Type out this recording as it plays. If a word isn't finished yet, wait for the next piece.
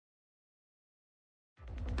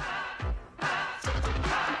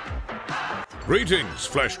Greetings,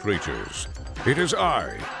 flesh creatures. It is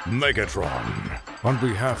I, Megatron. On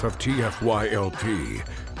behalf of TFYLP,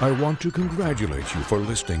 I want to congratulate you for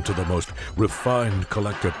listening to the most refined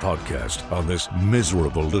collective podcast on this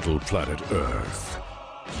miserable little planet Earth.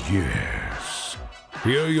 Yes.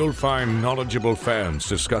 Here you'll find knowledgeable fans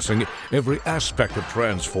discussing every aspect of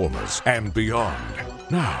Transformers and beyond.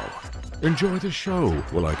 Now, enjoy the show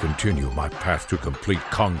while I continue my path to complete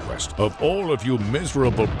conquest of all of you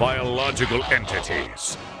miserable biological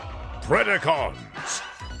entities. Predacons,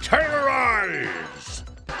 terrorize!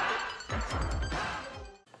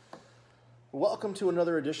 Welcome to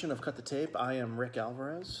another edition of Cut the Tape. I am Rick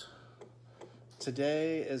Alvarez.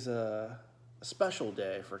 Today is a special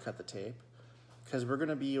day for Cut the Tape because we're going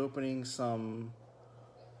to be opening some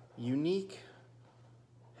unique,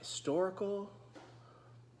 historical,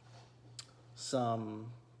 some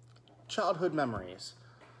childhood memories.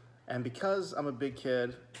 And because I'm a big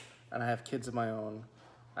kid and I have kids of my own,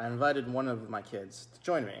 I invited one of my kids to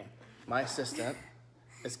join me. My assistant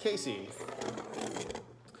is Casey.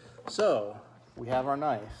 So, we have our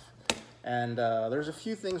knife, and there's a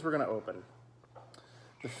few things we're gonna open.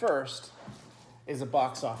 The first is a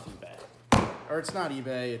box off eBay. Or it's not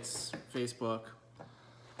eBay, it's Facebook.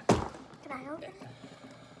 Can I open it?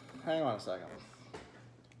 Hang on a second.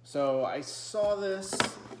 So I saw this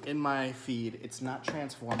in my feed. It's not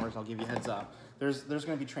Transformers, I'll give you a heads up. There's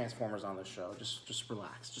gonna be Transformers on this show. Just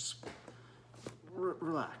relax, just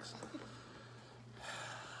relax.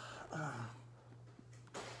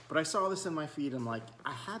 But I saw this in my feed and like,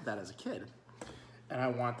 I had that as a kid and I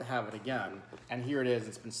want to have it again. And here it is,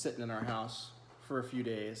 it's been sitting in our house for a few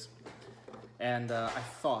days. And I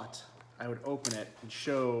thought I would open it and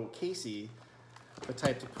show Casey the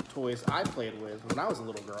types of toys I played with when I was a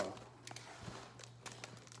little girl.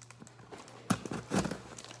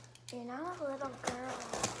 You're not a little girl.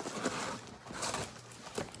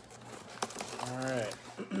 All right.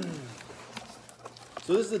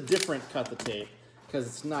 So this is a different Cut the Tape because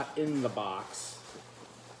it's not in the box.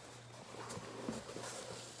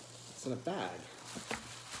 It's in a bag.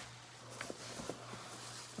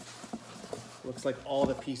 Looks like all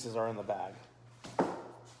the pieces are in the bag.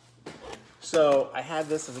 So I had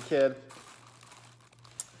this as a kid.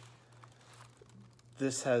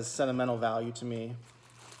 This has sentimental value to me.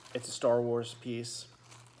 It's a Star Wars piece.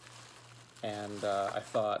 And I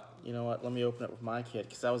thought, you know what, let me open it with my kid,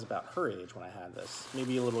 because I was about her age when I had this,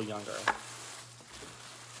 maybe a little younger.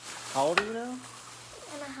 How old are you now?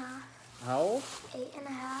 8.5. How old?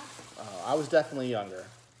 8.5. Oh, I was definitely younger.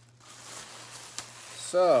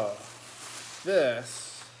 So,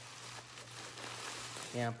 this,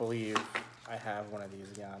 can't believe I have one of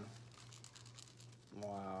these again.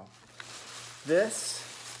 Wow. This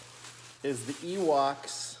is the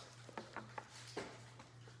Ewoks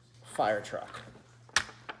fire truck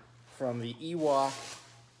from the Ewok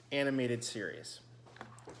animated series.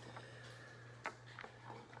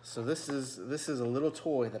 So this is a little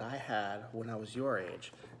toy that I had when I was your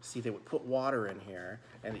age. See, they would put water in here,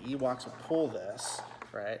 and the Ewoks would pull this,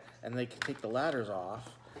 right? And they could take the ladders off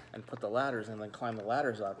and put the ladders in, and then climb the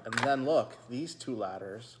ladders up. And then look, these two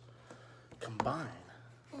ladders combine.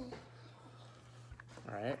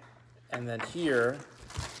 All right? And then here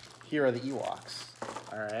are the Ewoks.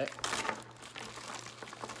 All right?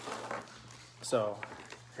 So,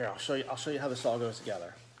 here, I'll show you how this all goes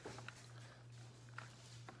together.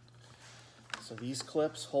 So these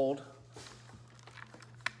clips hold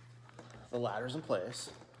the ladders in place,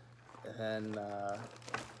 and then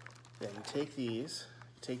you take these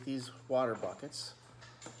water buckets,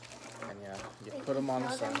 and you put them on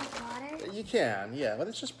the side. You can, yeah, but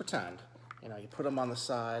it's just pretend. You know, you put them on the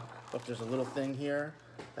side. Look, there's a little thing here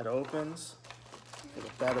that opens for the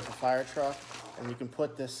bed of the fire truck, and you can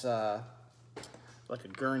put this like a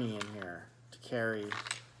gurney in here to carry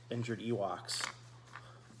injured Ewoks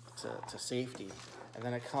to safety. And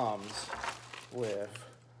then it comes with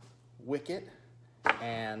Wicket,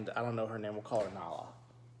 and I don't know her name, we'll call her Nala,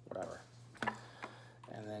 whatever.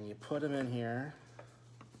 And then you put them in here,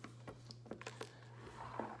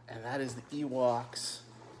 and that is the Ewoks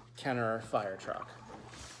Kenner fire truck.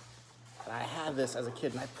 And I had this as a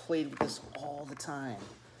kid, and I played with this all the time.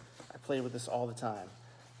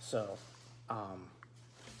 So, I'm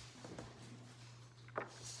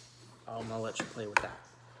gonna let you play with that.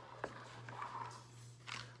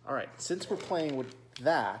 All right, since we're playing with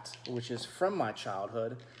that, which is from my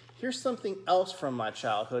childhood, here's something else from my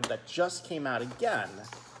childhood that just came out again.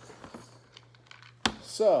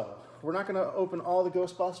 So, we're not gonna open all the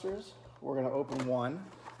Ghostbusters. We're gonna open one.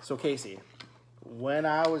 So Casey, when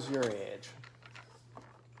I was your age,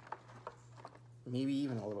 maybe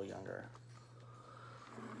even a little younger,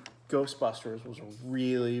 Ghostbusters was a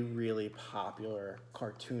really, really popular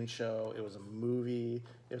cartoon show. It was a movie.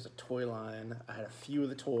 It was a toy line. I had a few of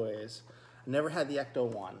the toys. I never had the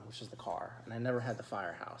Ecto-1, which is the car, and I never had the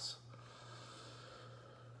Firehouse.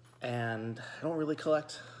 And I don't really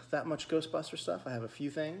collect that much Ghostbuster stuff. I have a few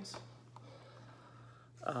things.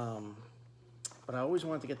 But I always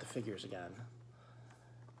wanted to get the figures again.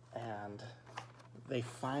 And they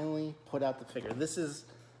finally put out the figure. This is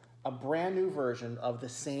a brand new version of the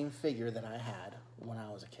same figure that I had when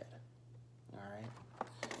I was a kid. All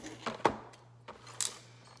right.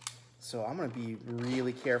 So I'm gonna be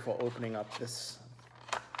really careful opening up this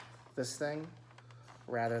thing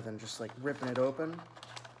rather than just like ripping it open.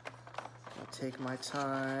 I'll take my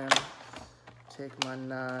time, take my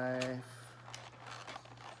knife.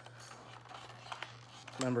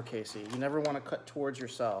 Remember, Casey, you never want to cut towards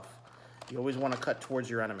yourself. You always want to cut towards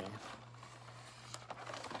your enemy.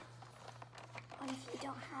 What if you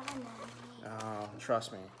don't have an enemy? Oh,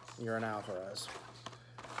 trust me, you're an Alvarez.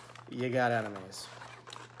 You got enemies.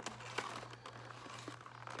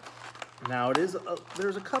 Now, there's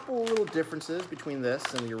a couple little differences between this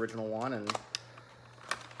and the original one, and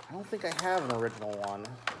I don't think I have an original one.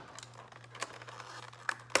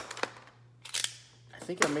 I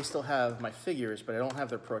think I may still have my figures, but I don't have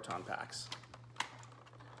their proton packs.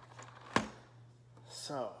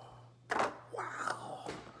 So, wow.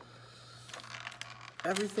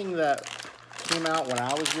 Everything that came out when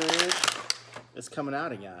I was your age is coming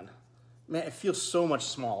out again. Man, it feels so much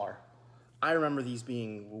smaller. I remember these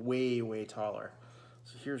being way, way taller.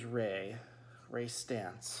 So here's Ray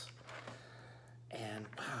Stantz. And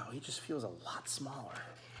wow, he just feels a lot smaller.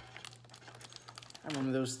 I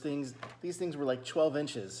remember these things were like 12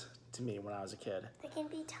 inches to me when I was a kid. They can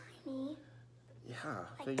be tiny. Yeah,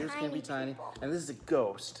 like figures can be tiny. People. And this is a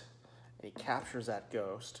ghost. And he captures that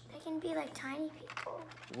ghost. They can be like tiny people.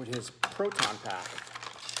 With his proton pack.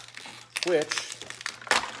 Which,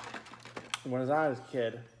 when I was a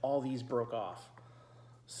kid, all these broke off.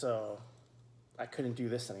 So I couldn't do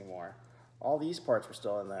this anymore. All these parts were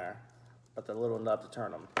still in there, but the little nub to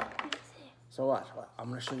turn them. So watch, I'm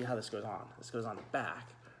gonna show you how this goes on. This goes on the back,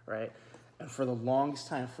 right? And for the longest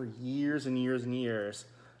time, for years and years and years,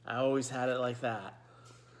 I always had it like that.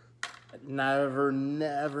 Never,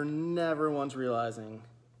 never, never once realizing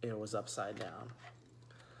it was upside down.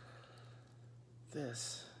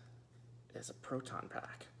 This is a proton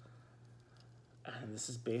pack. And this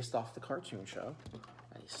is based off the cartoon show.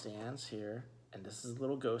 And he stands here, and this is a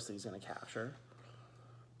little ghost that he's gonna capture.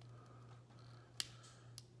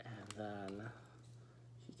 And then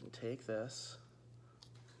he can take this,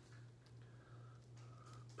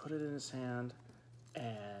 put it in his hand,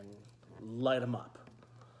 and light him up.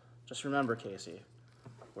 Just remember, Casey,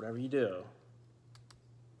 whatever you do,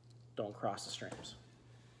 don't cross the streams.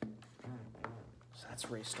 So that's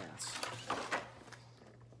Ray Stantz.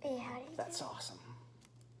 Hey, how do you That's awesome.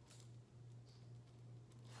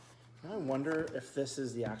 I wonder if this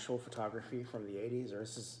is the actual photography from the 80s or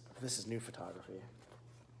if this is new photography.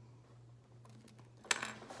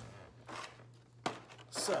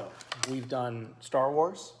 So, we've done Star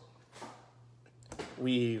Wars.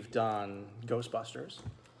 We've done Ghostbusters.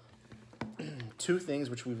 Two things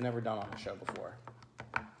which we've never done on the show before.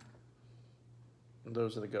 And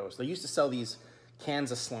those are the ghosts. They used to sell these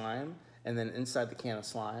cans of slime, and then inside the can of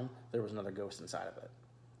slime, there was another ghost inside of it.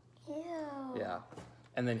 Ew. Yeah.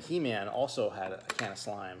 And then He-Man also had a can of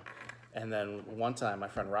slime. And then one time, my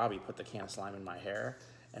friend Robbie put the can of slime in my hair,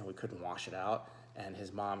 and we couldn't wash it out. And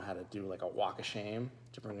his mom had to do like a walk of shame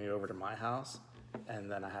to bring me over to my house.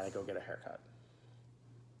 And then I had to go get a haircut.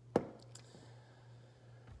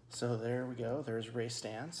 So there we go. There's Ray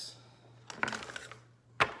Stantz.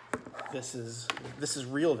 This is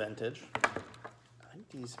real vintage. I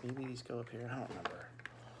think maybe these go up here. I don't remember.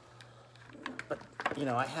 But you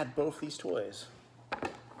know, I had both these toys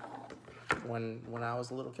when I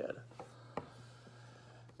was a little kid.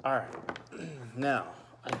 All right. Now,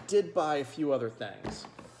 I did buy a few other things.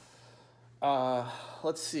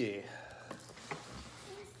 Let's see.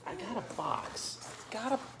 I got a box.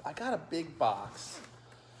 I got a big box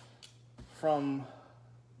from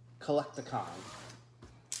Collecticon.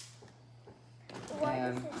 Why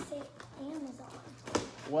And- does it say Amazon?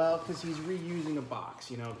 Well, because he's reusing a box.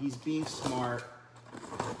 You know, he's being smart.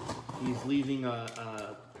 He's leaving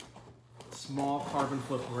a small carbon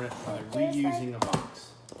footprint by There's reusing like- a box.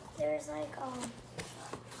 There's like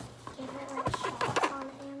different like shops on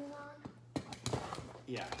Amazon.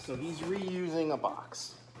 Yeah, so he's reusing a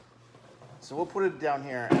box. So we'll put it down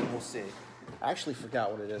here and we'll see. I actually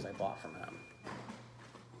forgot what it is I bought from him.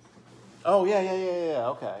 Oh, yeah,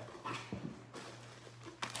 okay.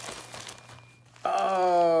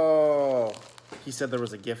 Oh, he said there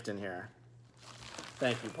was a gift in here.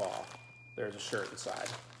 Thank you, Paul. There's a shirt inside.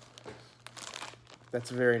 That's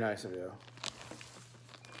very nice of you.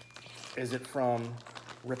 Is it from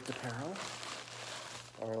Ripped Apparel?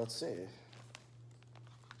 Or let's see.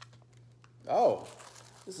 Oh,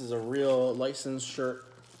 this is a real licensed shirt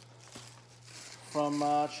from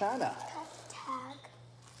China. Tag.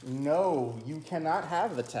 No, you cannot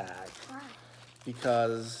have the tag. Why?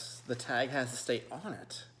 Because the tag has to stay on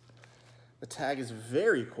it. The tag is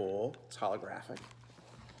very cool. It's holographic.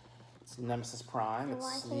 It's Nemesis Prime. Why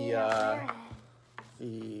It's can't you not wear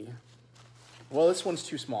it? well, this one's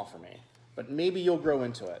too small for me, but maybe you'll grow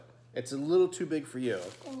into it. It's a little too big for you.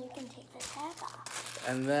 Then you can take the tag off.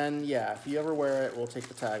 And then, yeah, if you ever wear it, we'll take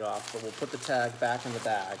the tag off, but we'll put the tag back in the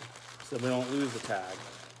bag so we don't lose the tag.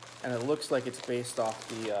 And it looks like it's based off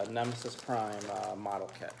the Nemesis Prime model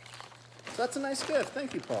kit. So that's a nice gift.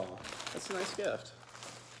 Thank you, Paul. That's a nice gift.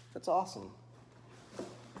 That's awesome.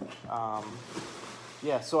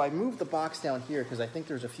 Yeah, so I moved the box down here because I think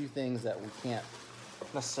there's a few things that we can't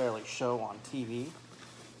necessarily show on TV.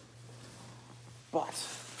 But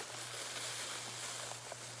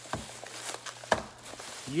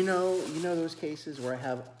you know those cases where I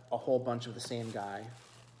have a whole bunch of the same guy?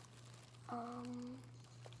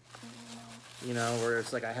 You know, where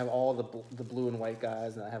it's like I have all the blue and white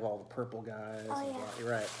guys and I have all the purple guys. Oh, yeah.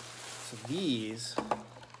 You're right. So these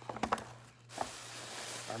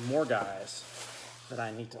are more guys that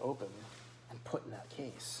I need to open and put in that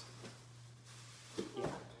case.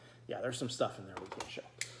 Yeah, there's some stuff in there we can't show.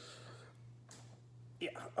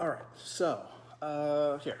 Yeah, all right. So,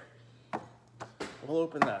 here. We'll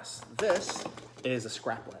open this. This is a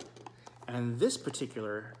scraplet. And this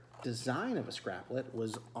particular design of a scraplet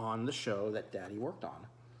was on the show that Daddy worked on,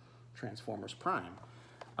 Transformers Prime.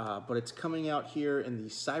 But it's coming out here in the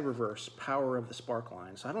Cyberverse Power of the Spark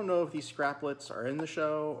line. So I don't know if these scraplets are in the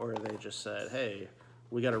show or they just said, hey,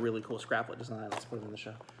 we got a really cool scraplet design, let's put them in the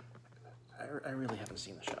show. I really haven't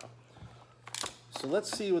seen the show. So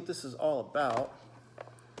let's see what this is all about.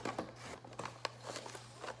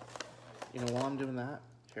 You know, while I'm doing that,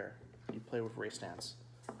 here, you play with race dance.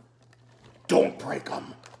 Don't break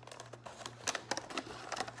them!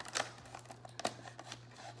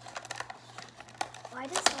 Why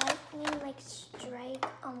does lightning like strike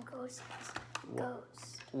ghosts?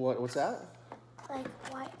 What's that? Like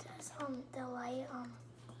why does the light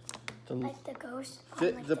like the ghost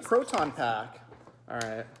like The proton pack, all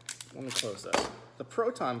right, let me close this. The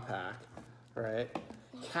proton pack, right,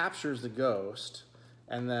 captures the ghost,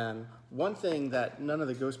 and then one thing that none of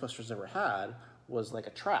the Ghostbusters ever had was like a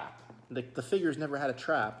trap. The figures never had a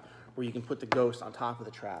trap where you can put the ghost on top of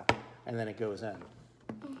the trap and then it goes in,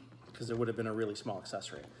 because it would have been a really small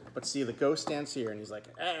accessory. But see, the ghost stands here and he's like,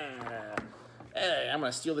 hey, I'm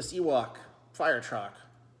gonna steal this Ewok fire truck.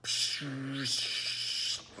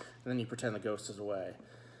 And then you pretend the ghost is away.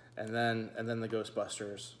 And then the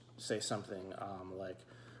Ghostbusters say something like,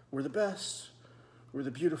 we're the best, we're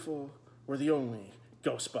the beautiful, we're the only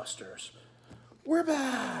Ghostbusters. We're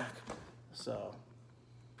back! So,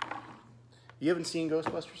 you haven't seen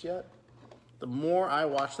Ghostbusters yet? The more I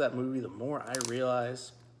watch that movie, the more I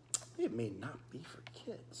realize it may not be for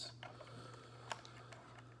kids.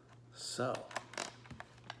 So,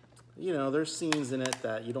 you know, there's scenes in it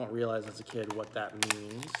that you don't realize as a kid what that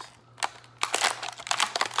means.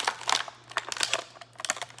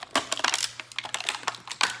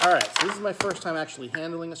 All right, so this is my first time actually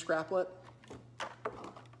handling a scraplet.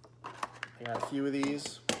 I got a few of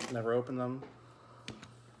these, never opened them.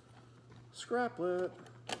 Scraplet.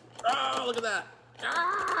 Oh, look at that.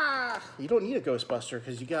 Ah! You don't need a Ghostbuster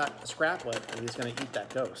because you got a scraplet and he's gonna eat that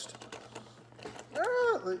ghost.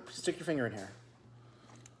 Ah, stick your finger in here.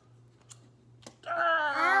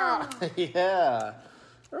 Ah! Yeah.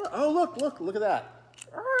 Oh, look at that.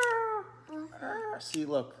 Ah! See,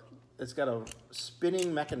 look, it's got a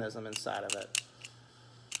spinning mechanism inside of it.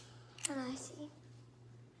 And I see.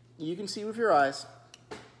 You can see with your eyes.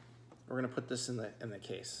 We're gonna put this in the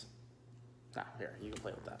case. Ah, here, you can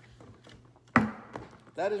play with that.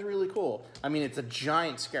 That is really cool. I mean, it's a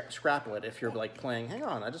giant scraplet if you're like playing, hang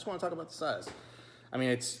on, I just want to talk about the size. I mean,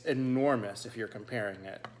 it's enormous if you're comparing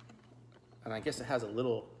it. And I guess it has a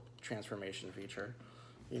little transformation feature.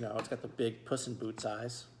 You know, it's got the big Puss in Boots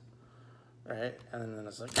eyes, right? And then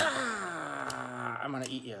it's like, ah, I'm gonna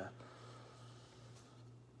eat you.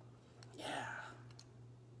 Yeah.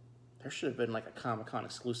 There should have been like a Comic-Con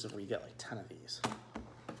exclusive where you get like 10 of these.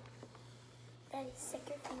 Daddy, stick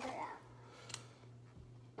your finger out.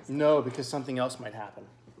 No, because something else might happen.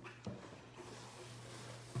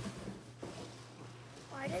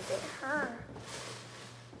 Why does it hurt?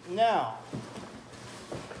 Now,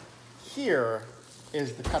 here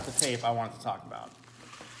is the cut the tape I wanted to talk about.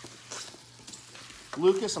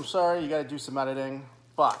 Lucas, I'm sorry, you got to do some editing,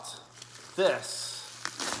 but this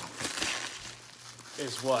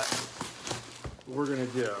is what we're going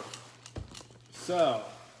to do. So,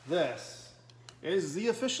 this is the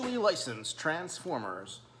officially licensed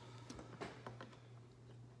Transformers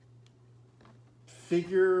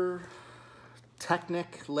figure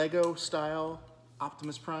Technic Lego style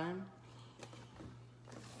Optimus Prime.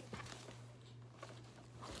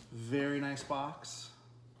 Very nice box.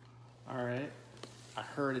 All right. I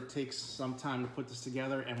heard it takes some time to put this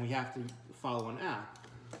together and we have to follow an app.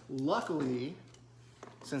 Luckily,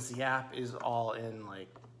 since the app is all in like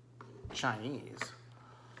Chinese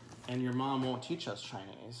and your mom won't teach us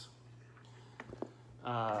Chinese,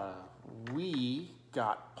 we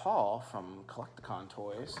got Paul from Collecticon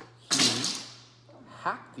Toys. He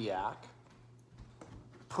hacked the app,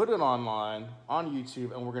 put it online on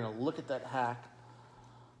YouTube, and we're gonna look at that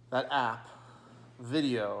app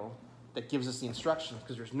video that gives us the instructions,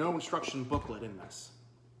 because there's no instruction booklet in this.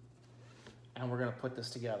 And we're gonna put this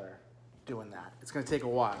together doing that. It's gonna take a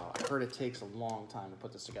while. I heard it takes a long time to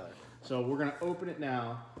put this together. So we're gonna open it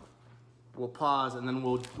now. We'll pause and then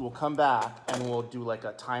we'll come back and we'll do like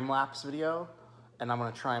a time-lapse video, and I'm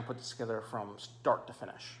gonna try and put this together from start to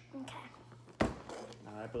finish. Okay.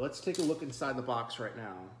 All right, but let's take a look inside the box right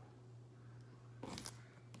now.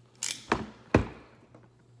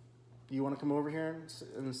 Do you want to come over here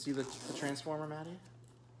and see the Transformer, Maddie?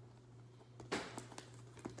 Can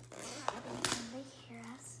they hear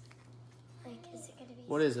us? Like, is it gonna be?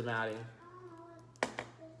 What is it, Maddie?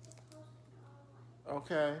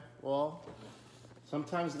 Okay, well,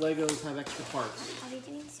 sometimes Legos have extra parts. Are we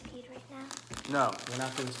doing speed right now? No, we're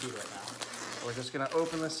not doing speed right now. We're just gonna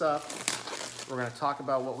open this up. We're gonna talk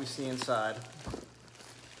about what we see inside.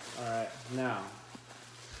 All right, now.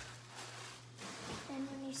 And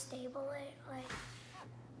when you stable it, like.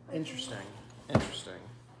 Interesting, interesting.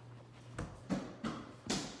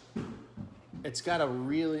 It's got a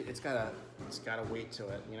weight to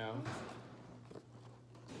it, you know?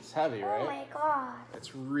 It's heavy, right? Oh my God.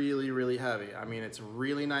 It's really, really heavy. I mean, it's a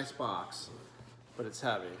really nice box, but it's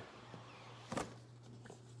heavy.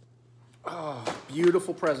 Oh,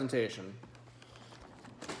 beautiful presentation.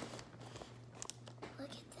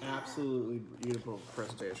 Look at that. Absolutely beautiful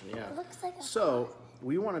presentation, yeah. It looks like a So,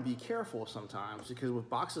 we want to be careful sometimes because with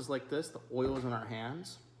boxes like this, the oils in our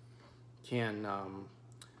hands can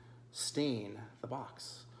stain the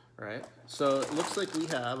box, right? So, it looks like we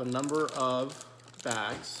have a number of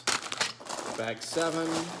bags. Bag 7.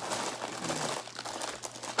 Like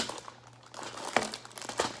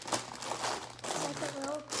a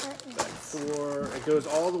little curtain. Bag 4. It goes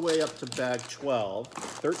all the way up to bag 12.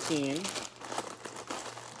 13.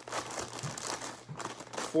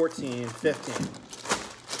 14. 15.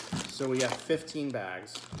 So we have 15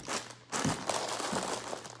 bags.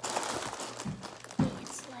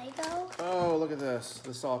 It's Lego. Oh, look at this.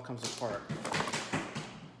 This all comes apart.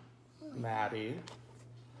 Maddie.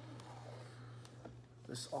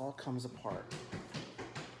 This all comes apart.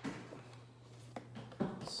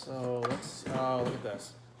 So let's, oh, look at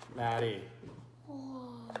this. Maddie.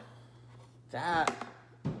 Whoa. That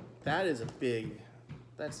is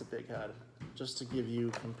that's a big head. Just to give you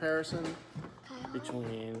comparison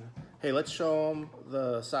between, hey, let's show them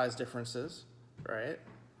the size differences, right?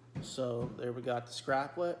 So there we got the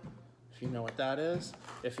scraplet, if you know what that is.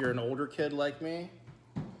 If you're an older kid like me,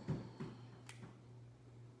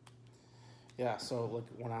 yeah, so like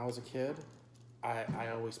when I was a kid, I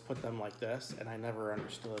always put them like this, and I never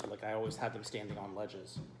understood, like I always had them standing on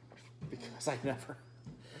ledges because I never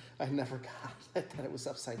got that it was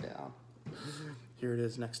upside down. Here it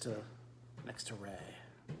is next to Ray.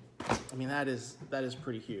 I mean, that is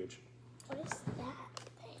pretty huge. What is that thing?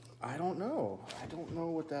 I don't know. I don't know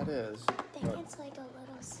what that is. I think it's like a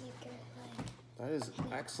little secret, like. That is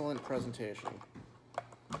excellent presentation.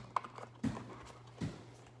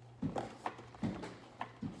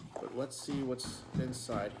 But let's see what's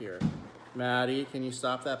inside here. Maddie, can you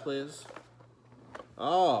stop that, please?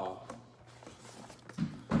 Oh.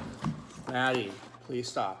 Maddie, please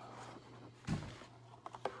stop.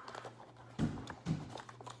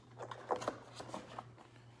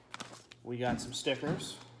 We got some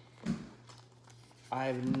stickers.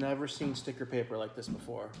 I've never seen sticker paper like this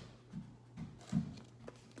before.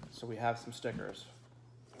 So we have some stickers.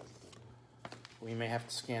 We may have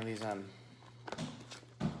to scan these in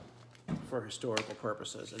for historical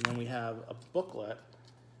purposes. And then we have a booklet,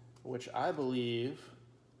 which I believe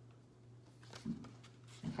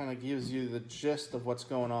kind of gives you the gist of what's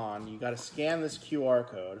going on. You got to scan this QR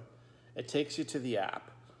code. It takes you to the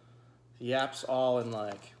app. The app's all in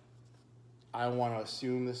like, I want to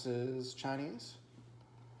assume this is Chinese.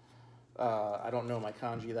 I don't know my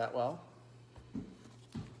kanji that well.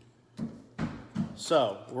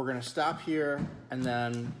 So we're going to stop here, and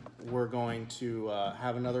then we're going to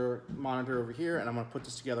have another monitor over here, and I'm going to put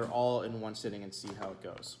this together all in one sitting and see how it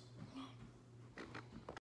goes.